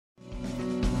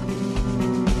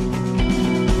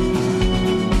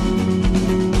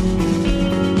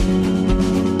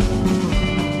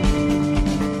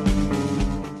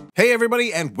Hey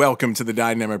everybody, and welcome to the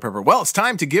Dynamic Prepper. Well, it's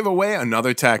time to give away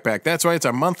another TacPack. That's right, it's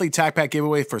our monthly TacPack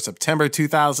giveaway for September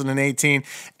 2018.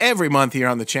 Every month here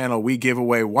on the channel, we give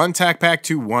away one TacPack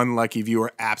to one lucky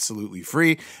viewer absolutely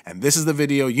free. And this is the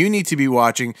video you need to be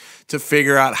watching to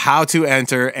figure out how to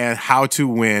enter and how to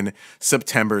win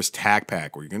September's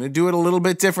TacPack. We're going to do it a little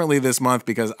bit differently this month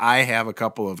because I have a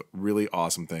couple of really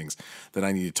awesome things that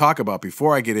I need to talk about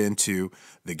before I get into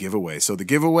the giveaway. So the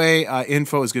giveaway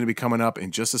info is going to be coming up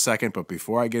in just a second, but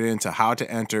before I get into how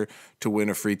to enter to win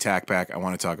a free TacPack, I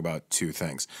want to talk about two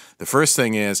things. The first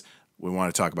thing is we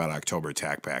want to talk about October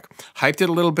TacPack. Hyped it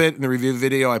a little bit in the review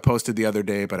video I posted the other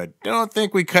day, but I don't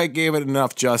think we quite gave it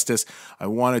enough justice. I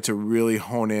wanted to really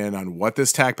hone in on what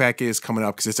this TacPack is coming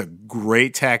up because it's a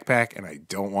great TacPack and I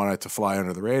don't want it to fly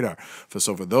under the radar.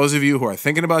 So for those of you who are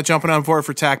thinking about jumping on board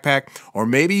for TacPack, or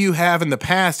maybe you have in the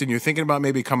past and you're thinking about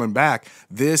maybe coming back,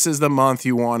 this is the month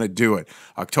you want to do it.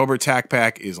 October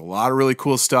TacPack is a lot of really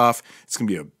cool stuff. It's going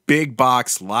to be a big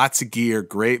box, lots of gear,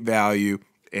 great value.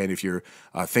 And if you're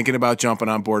thinking about jumping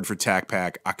on board for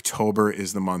TacPack, October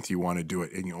is the month you want to do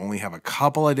it. And you only have a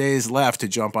couple of days left to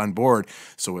jump on board.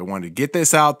 So I wanted to get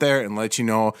this out there and let you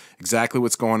know exactly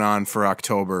what's going on for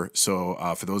October. So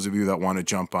for those of you that want to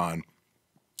jump on,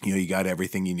 you got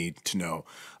everything you need to know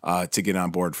to get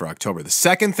on board for October. The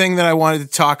second thing that I wanted to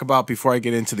talk about before I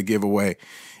get into the giveaway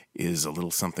is a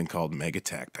little something called Mega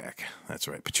TacPack. That's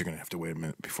right, but you're going to have to wait a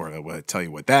minute before I tell you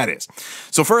what that is.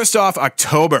 So first off,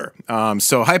 October.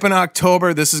 So hyping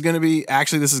October, this is going to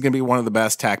be one of the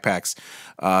best TacPacks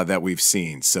that we've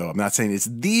seen. So I'm not saying it's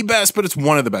the best, but it's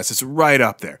one of the best. It's right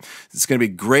up there. It's going to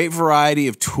be a great variety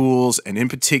of tools, and in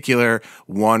particular,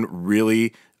 one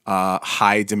really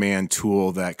high demand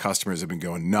tool that customers have been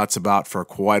going nuts about for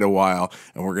quite a while,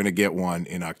 and we're going to get one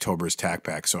in October's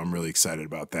TacPack, so I'm really excited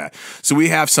about that. So we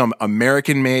have some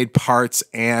American-made parts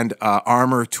and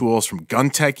armor tools from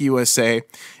GunTech USA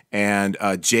and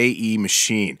JE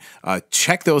Machine.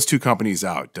 Check those two companies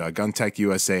out, GunTech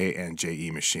USA and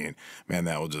JE Machine. Man,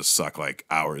 that will just suck like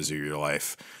hours of your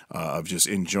life of just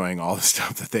enjoying all the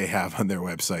stuff that they have on their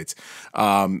websites.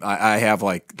 I have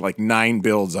like 9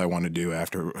 builds I want to do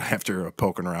after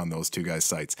poking around those two guys'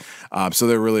 sites. So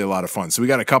they're really a lot of fun. So we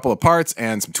got a couple of parts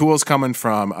and some tools coming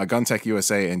from GunTech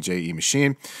USA and JE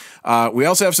Machine. We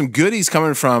also have some goodies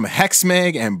coming from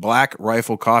HexMag and Black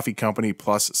Rifle Coffee Company,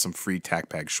 plus some free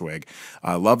TacPack swag.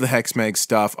 I love the HexMag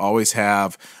stuff. Always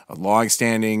have a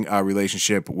long-standing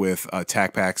relationship with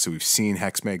TacPack, so we've seen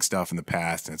HexMag stuff in the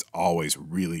past, and it's always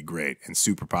really great and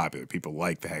super popular. People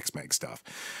like the HexMag stuff.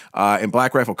 And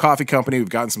Black Rifle Coffee Company, we've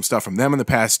gotten some stuff from them in the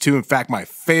past too. In fact, my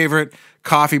favorite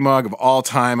coffee mug of all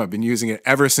time. I've been using it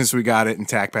ever since we got it in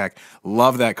TacPack.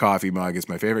 Love that coffee mug. It's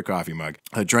my favorite coffee mug.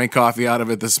 I drank coffee out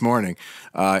of it this morning.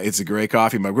 It's a great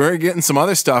coffee mug. We're getting some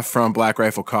other stuff from Black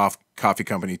Rifle Coffee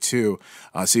Company too,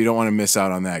 so you don't want to miss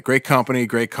out on that. Great company,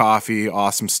 great coffee,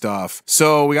 awesome stuff.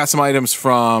 So we got some items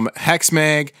from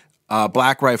HexMag,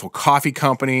 Black Rifle Coffee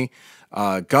Company,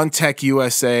 GunTech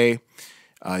USA,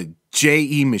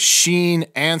 JE Machine,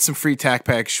 and some free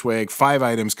TacPack swag. 5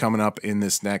 items coming up in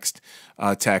this next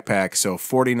TacPack. So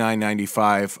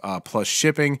 $49.95 plus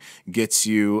shipping gets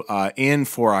you in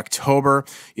for October.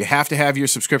 You have to have your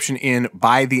subscription in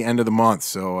by the end of the month,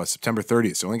 so September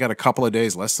 30th. So only got a couple of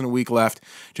days, less than a week left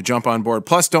to jump on board.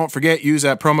 Plus, don't forget, use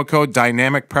that promo code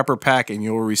dynamicprepperpack and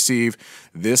you'll receive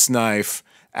this knife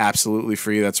absolutely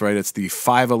free. That's right. It's the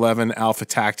 511 Alpha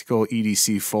Tactical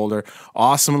EDC folder.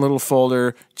 Awesome little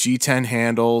folder, G10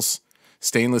 handles,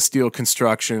 stainless steel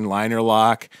construction, liner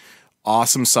lock,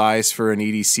 awesome size for an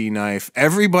EDC knife.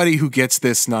 Everybody who gets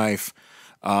this knife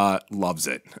loves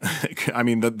it. I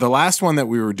mean, the last one that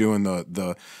we were doing,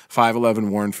 the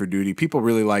 511 Worn for Duty, people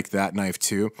really like that knife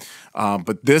too.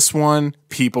 But this one,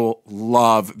 people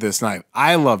love this knife.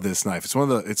 I love this knife.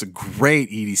 It's a great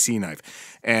EDC knife.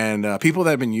 And people that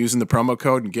have been using the promo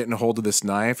code and getting a hold of this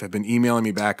knife have been emailing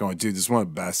me back going, dude, this is one of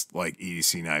the best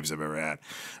EDC knives I've ever had.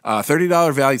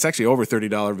 $30 value. It's actually over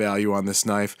 $30 value on this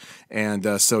knife.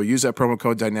 And so use that promo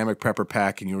code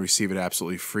dynamicprepperpack and you'll receive it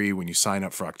absolutely free when you sign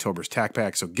up for October's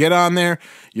TacPack. So get on there.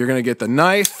 You're going to get the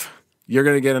knife. You're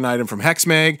going to get an item from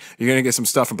HexMag. You're going to get some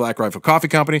stuff from Black Rifle Coffee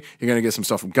Company. You're going to get some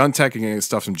stuff from GunTech. You're going to get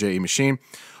stuff from JE Machine.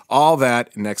 All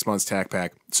that in next month's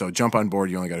TacPack. So jump on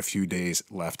board. You only got a few days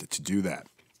left to do that.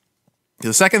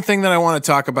 The second thing that I want to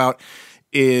talk about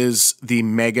is the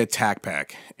Mega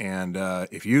TacPack. And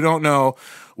if you don't know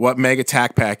what Mega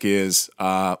TacPack is,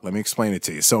 let me explain it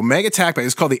to you. So Mega TacPack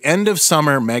is called the End of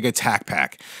Summer Mega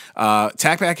TacPack.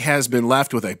 TacPack has been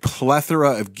left with a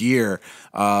plethora of gear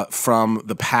from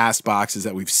the past boxes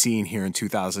that we've seen here in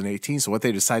 2018. So what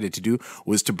they decided to do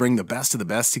was to bring the best of the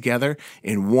best together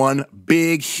in one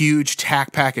big, huge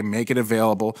TacPack and make it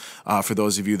available for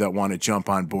those of you that want to jump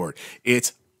on board.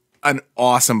 It's an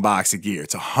awesome box of gear.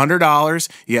 It's $100.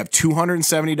 You have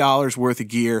 $270 worth of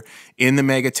gear in the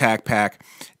Mega TacPack,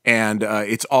 and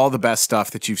it's all the best stuff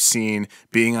that you've seen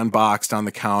being unboxed on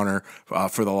the counter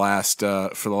for the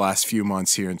last few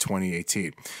months here in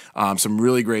 2018. Some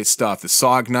really great stuff. The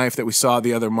SOG knife that we saw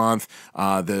the other month,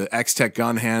 the X-Tech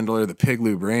gun handler, the Pig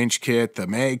Lube range kit, the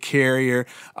mag carrier,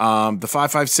 the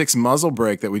 5.56 muzzle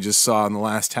brake that we just saw in the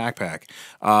last TacPack,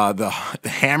 the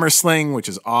hammer sling, which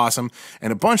is awesome,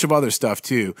 and a bunch of other stuff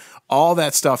too. All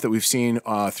that stuff that we've seen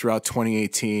throughout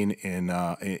 2018 in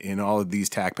all of these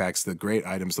TacPacks, the great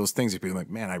items, those things that people are like,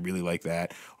 man, I really like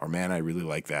that, or man, I really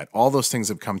like that. All those things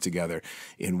have come together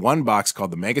in one box called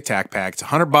the Mega TacPack. It's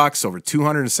 $100, over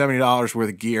 $270 worth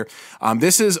of gear.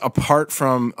 This is apart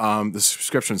from the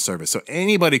subscription service, so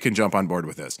anybody can jump on board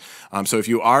with this. So if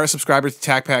you are a subscriber to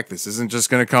TacPack, this isn't just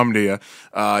going to come to you.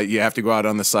 You have to go out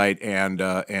on the site and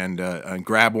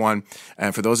grab one.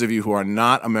 And for those of you who are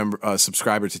not a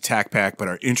subscriber to TacPack but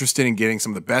are interested in getting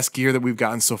some of the best gear that we've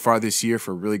gotten so far this year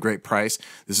for a really great price,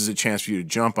 this is a chance for you to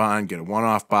jump on, get a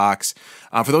one-off box.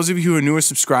 For those of you who are newer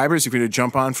subscribers, if you're going to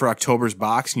jump on for October's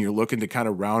box and you're looking to kind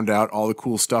of round out all the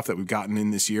cool stuff that we've gotten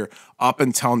in this year up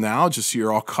until now, just so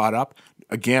you're all caught up,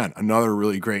 again, another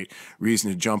really great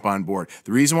reason to jump on board.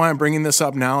 The reason why I'm bringing this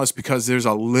up now is because there's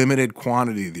a limited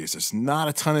quantity of these. There's not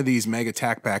a ton of these Mega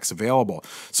TacPacks available.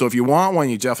 So if you want one,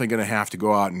 you're definitely going to have to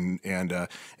go out and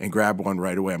grab one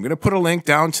right away. I'm going to put a link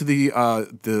down to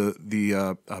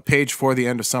the page for the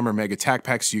End of Summer Mega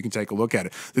TacPack so you can take a look at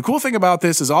it. The cool thing about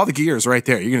this is all the gear is right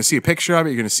there. You're going to see a picture of it.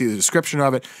 You're going to see the description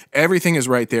of it. Everything is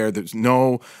right there. There's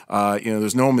no,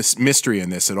 there's no mystery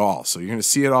in this at all. So you're going to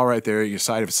see it all right there. You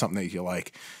decide if it's something that you like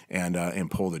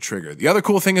and pull the trigger. The other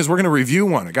cool thing is we're going to review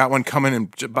one. I got one coming in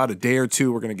about a day or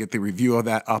two. We're going to get the review of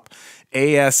that up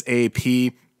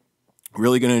ASAP.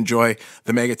 Really going to enjoy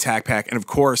the Mega TacPack. And of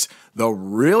course, the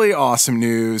really awesome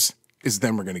news is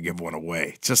then we're going to give one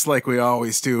away. Just like we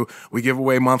always do, we give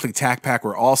away monthly TacPack.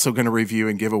 We're also going to review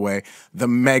and give away the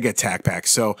Mega TacPack.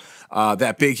 So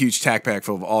that big, huge TacPack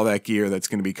full of all that gear that's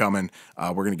going to be coming,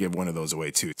 we're going to give one of those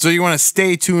away too. So you want to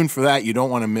stay tuned for that. You don't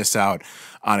want to miss out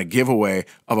on a giveaway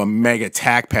of a Mega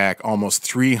TacPack, almost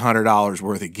 $300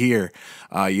 worth of gear.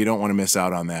 You don't want to miss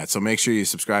out on that. So make sure you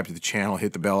subscribe to the channel,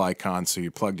 hit the bell icon so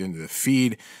you're plugged into the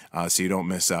feed so you don't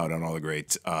miss out on all the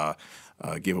great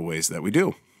giveaways that we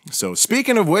do. So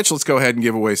speaking of which, let's go ahead and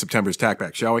give away September's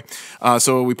TacPack, shall we?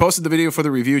 So we posted the video for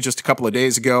the review just a couple of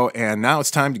days ago, and now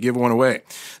it's time to give one away.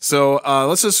 So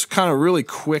let's just kind of really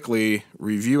quickly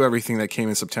review everything that came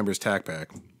in September's TacPack,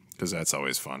 because that's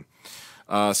always fun.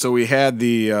 So we had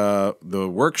the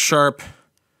Work Sharp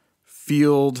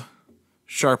Field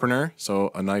Sharpener,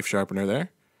 so a knife sharpener there.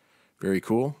 Very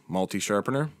cool,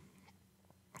 multi-sharpener.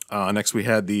 Next we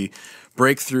had the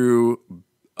Breakthrough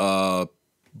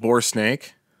Boar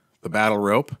Snake, the battle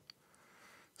rope.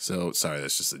 So, sorry,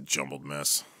 that's just a jumbled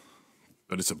mess.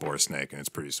 But it's a boar snake, and it's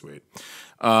pretty sweet.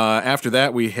 After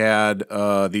that, we had the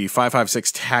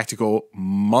 5.56 tactical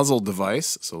muzzle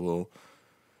device. So, a little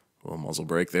muzzle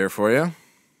break there for you.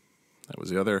 That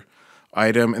was the other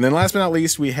item. And then last but not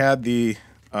least, we had the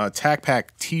TacPack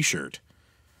t-shirt.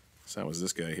 So that was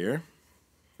this guy here.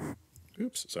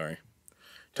 Oops, sorry.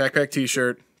 TacPack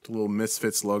t-shirt, the little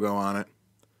Misfits logo on it.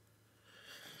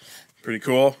 Pretty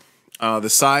cool. The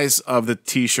size of the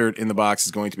t-shirt in the box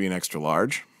is going to be an extra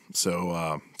large.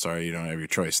 So, sorry, you don't have your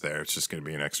choice there. It's just going to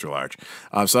be an extra large.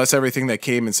 So that's everything that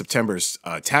came in September's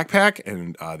TacPack,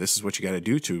 and this is what you got to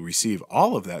do to receive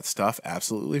all of that stuff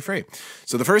absolutely free.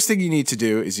 So the first thing you need to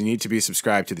do is you need to be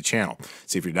subscribed to the channel.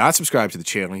 So if you're not subscribed to the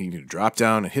channel, you need to drop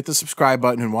down and hit the subscribe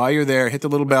button, and while you're there, hit the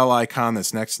little bell icon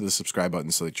that's next to the subscribe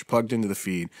button so that you're plugged into the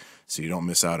feed, so you don't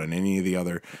miss out on any of the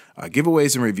other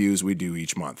giveaways and reviews we do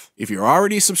each month. If you're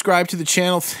already subscribed to the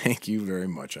channel, thank you very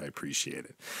much. I appreciate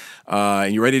it.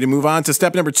 And you're ready to move on to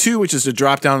step number 2, which is to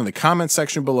drop down in the comment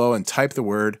section below and type the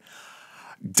word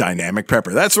Dynamic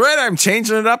Prepper. That's right, I'm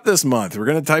changing it up this month. We're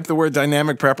going to type the word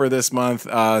Dynamic Prepper this month.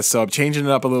 So I'm changing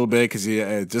it up a little bit because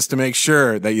just to make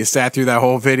sure that you sat through that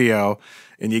whole video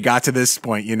and you got to this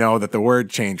point, you know that the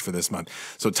word changed for this month.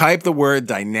 So type the word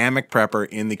Dynamic Prepper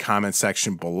in the comment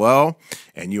section below,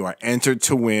 and you are entered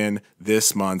to win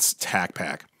this month's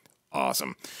TacPack.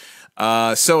 Awesome.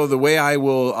 So the way I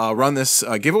will run this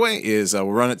giveaway is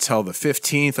we'll run it till the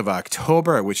 15th of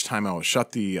October, at which time I will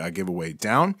shut the giveaway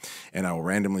down, and I will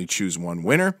randomly choose one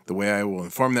winner. The way I will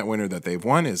inform that winner that they've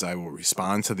won is I will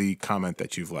respond to the comment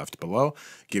that you've left below,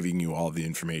 giving you all the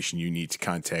information you need to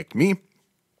contact me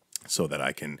so that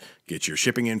I can get your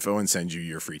shipping info and send you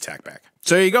your free TacPack.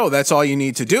 So there you go. That's all you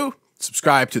need to do.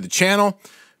 Subscribe to the channel.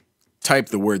 Type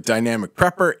the word Dynamic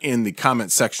Prepper in the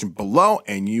comment section below,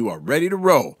 and you are ready to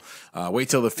roll. Wait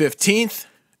till the 15th,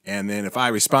 and then if I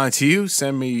respond to you,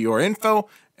 send me your info,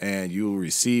 and you will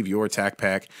receive your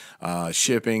TacPack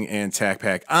shipping and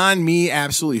TacPack on me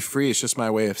absolutely free. It's just my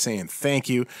way of saying thank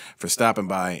you for stopping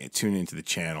by and tuning into the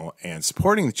channel and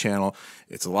supporting the channel.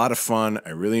 It's a lot of fun. I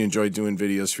really enjoy doing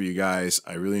videos for you guys.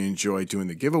 I really enjoy doing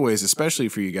the giveaways, especially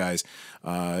for you guys.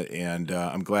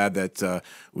 I'm glad that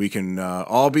we can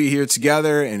all be here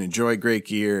together and enjoy great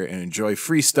gear and enjoy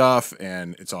free stuff.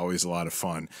 And it's always a lot of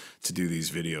fun to do these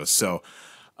videos. So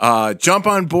jump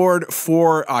on board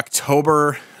for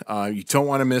October. You don't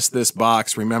want to miss this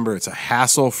box. Remember, it's a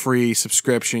hassle-free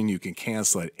subscription. You can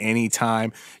cancel at any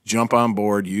time. Jump on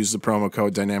board. Use the promo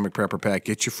code dynamicprepperpack.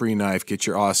 Get your free knife. Get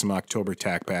your awesome October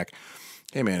TacPack.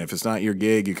 Hey man, if it's not your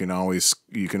gig, you can always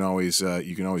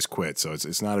quit. So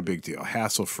it's not a big deal.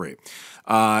 Hassle-free.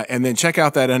 And then check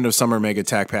out that end of summer Mega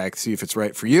TacPack. See if it's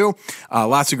right for you.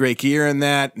 Lots of great gear in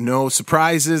that. No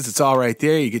surprises. It's all right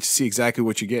there. You get to see exactly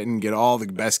what you're getting. Get all the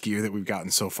best gear that we've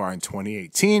gotten so far in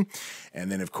 2018. And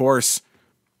then, of course,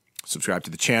 subscribe to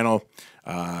the channel.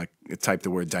 Type the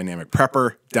word Dynamic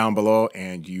Prepper down below,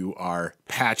 and you are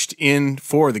patched in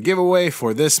for the giveaway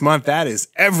for this month. That is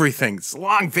everything. It's a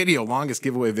long video, longest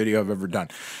giveaway video I've ever done.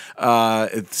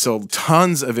 So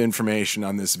tons of information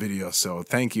on this video. So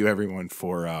thank you everyone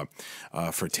for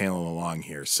tailing along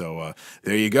here. So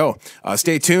there you go.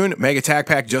 Stay tuned. Mega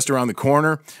TacPack just around the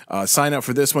corner. Sign up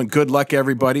for this one. Good luck,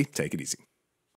 everybody. Take it easy.